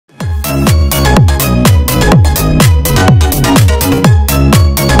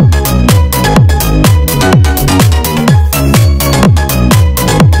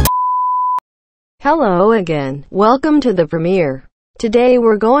again. Welcome to the premiere. Today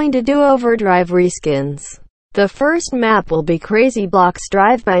we're going to do Overdrive reskins. The first map will be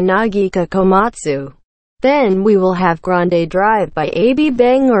Crazybloxdrive by Nagika Komatsu. Then we will have GrandeDrive by AB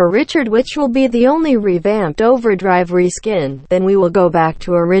Bang or Richard, which will be the only revamped Overdrive reskin. Then we will go back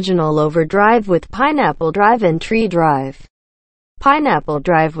to original Overdrive with PineappleDrive and TreeDrive.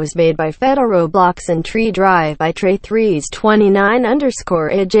 PineappleDrive was made by Roblox and TreeDrive by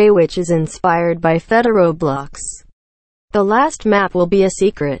Trey3s29_AJ, which is inspired by Roblox. The last map will be a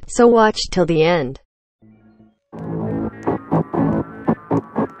secret, so watch till the end.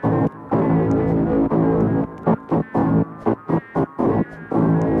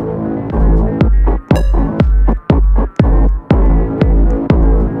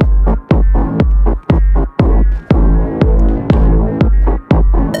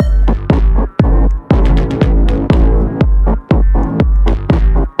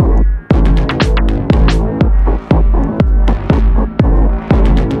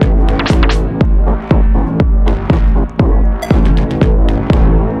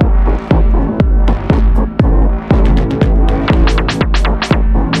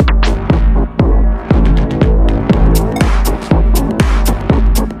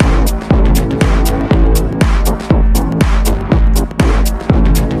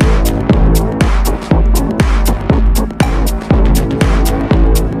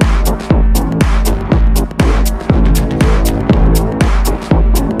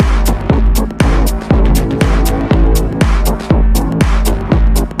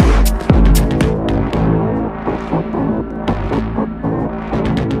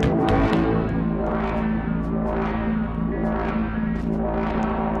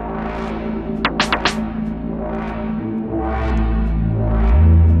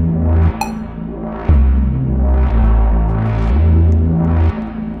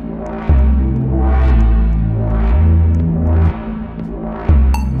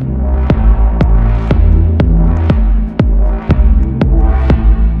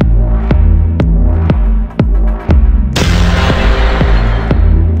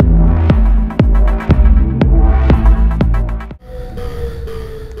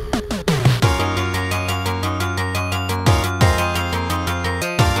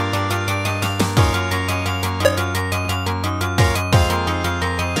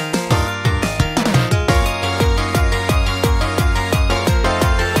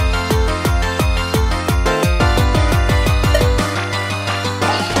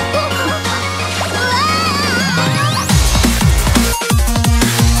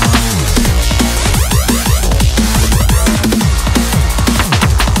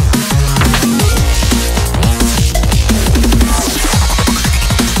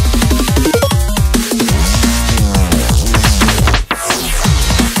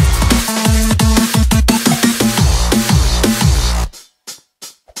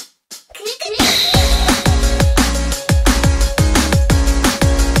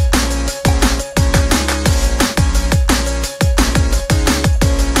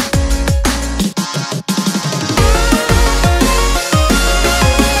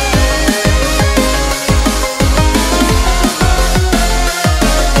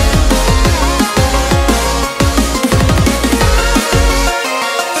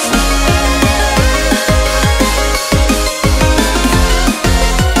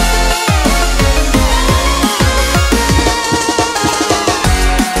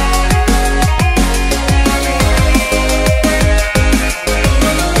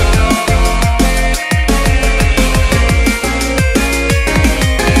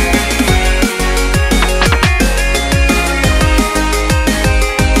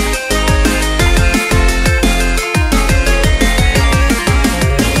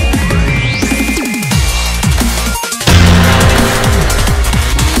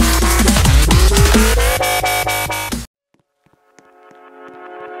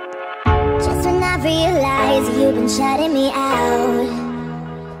 Realize you've been shutting me out.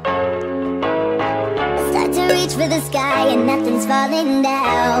 Start to reach for the sky and nothing's falling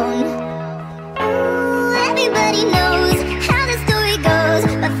down. Ooh, everybody knows how the story goes,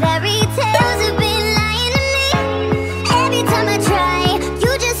 but fairy tales have been lying to me. Every time I try,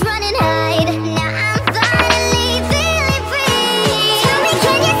 you just run and hide. Now I'm finally feeling free. Tell me,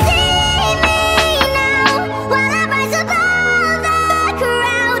 can you see me now? While I rise above the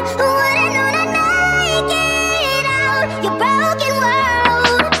crowd, wouldn't know to make it out your broken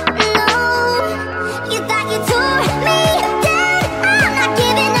world. No, you thought you tore me down. I'm not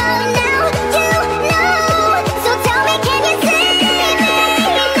giving up now, you know. So tell me, can you see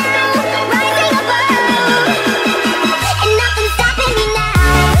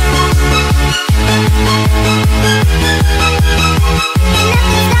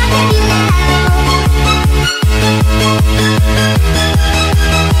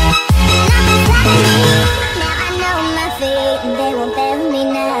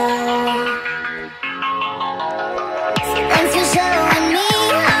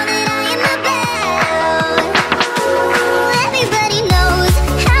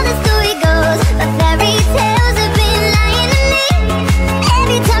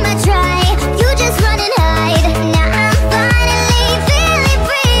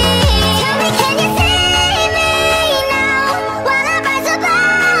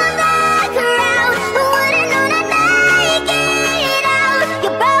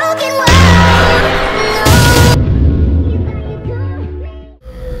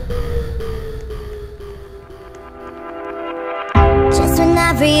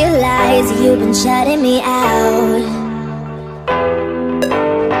realize you've been shutting me out.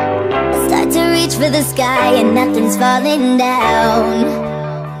 I start to reach for the sky and nothing's falling down.